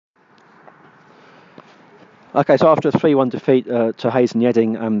Okay, so after a 3-1 defeat to Hayes and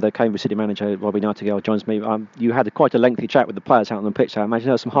Yeading, the Cambridge City manager Robbie Nightingale joins me. You had quite a lengthy chat with the players out on the pitch. I imagine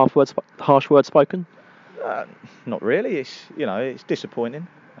there were some harsh words spoken. Uh, Not really. It's disappointing.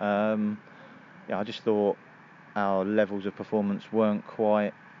 I just thought our levels of performance weren't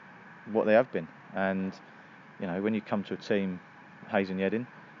quite what they have been. And when you come to a team, Hayes and Yeading,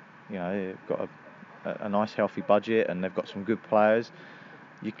 they've got a nice healthy budget and they've got some good players.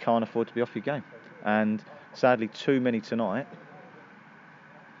 You can't afford to be off your game. And sadly, too many tonight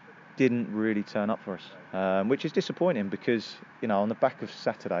didn't really turn up for us, which is disappointing because on the back of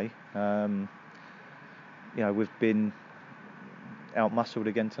Saturday, we've been out-muscled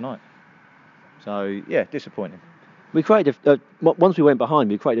again tonight. So yeah, disappointing. We created once we went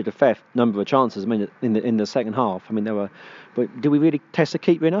behind. We created a fair number of chances. I mean, in the second half. I mean, but did we really test the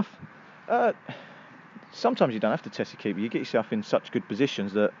keeper enough? Sometimes you don't have to test the keeper. You get yourself in such good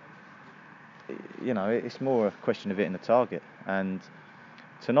positions that it's more a question of hitting the target. And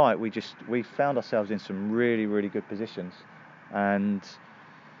tonight we found ourselves in some really, really good positions and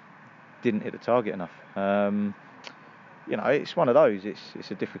didn't hit the target enough. It's one of those.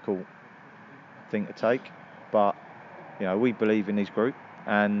 It's a difficult thing to take, but we believe in this group,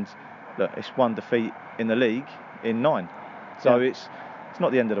 and look, it's one defeat in the league in 9, so it's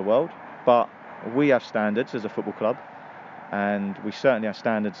not the end of the world. But we have standards as a football club, and we certainly have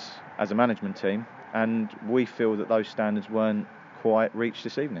standards as a management team, and we feel that those standards weren't quite reached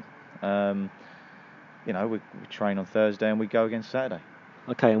this evening. We train on Thursday and we go again Saturday.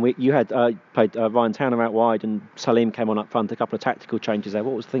 Okay, and you had played Ryan Towner out wide and Salim came on up front, a couple of tactical changes there.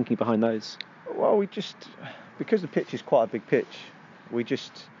 What was the thinking behind those? Well, because the pitch is quite a big pitch, we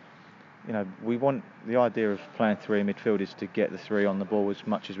want the idea of playing 3 midfielders to get the 3 on the ball as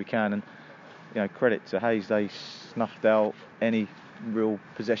much as we can. And, credit to Hayes, they snuffed out any real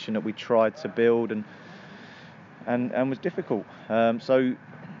possession that we tried to build and was difficult. So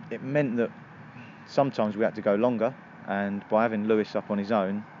it meant that sometimes we had to go longer, and by having Lewis up on his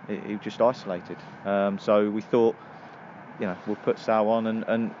own, he just isolated. So we thought, we'll put Sal on,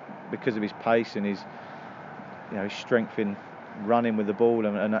 and because of his pace and his strength in running with the ball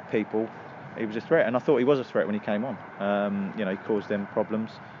and at people, he was a threat. And I thought he was a threat when he came on. He caused them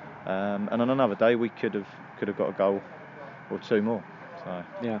problems. And on another day, we could have got a goal or 2 more. So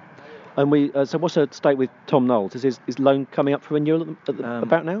yeah. And so what's the state with Tom Knowles? Is his loan coming up for renewal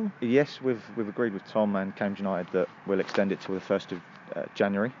about now? Yes, we've agreed with Tom and Cambridge United that we'll extend it till the 1st of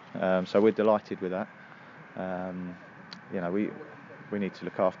January. So we're delighted with that. We need to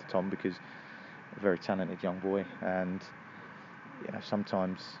look after Tom because he's a very talented young boy, and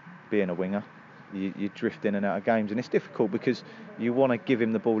sometimes being a winger, you drift in and out of games, and it's difficult because you want to give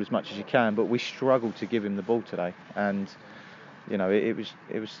him the ball as much as you can, but we struggled to give him the ball today, and it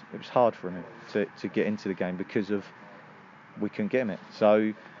was hard for him to get into the game because of we couldn't get him it.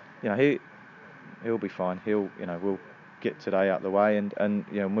 So he'll be fine. We'll get today out of the way and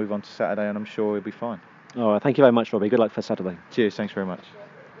move on to Saturday, and I'm sure he'll be fine. All right, thank you very much, Robbie. Good luck for Saturday. Cheers. Thanks very much.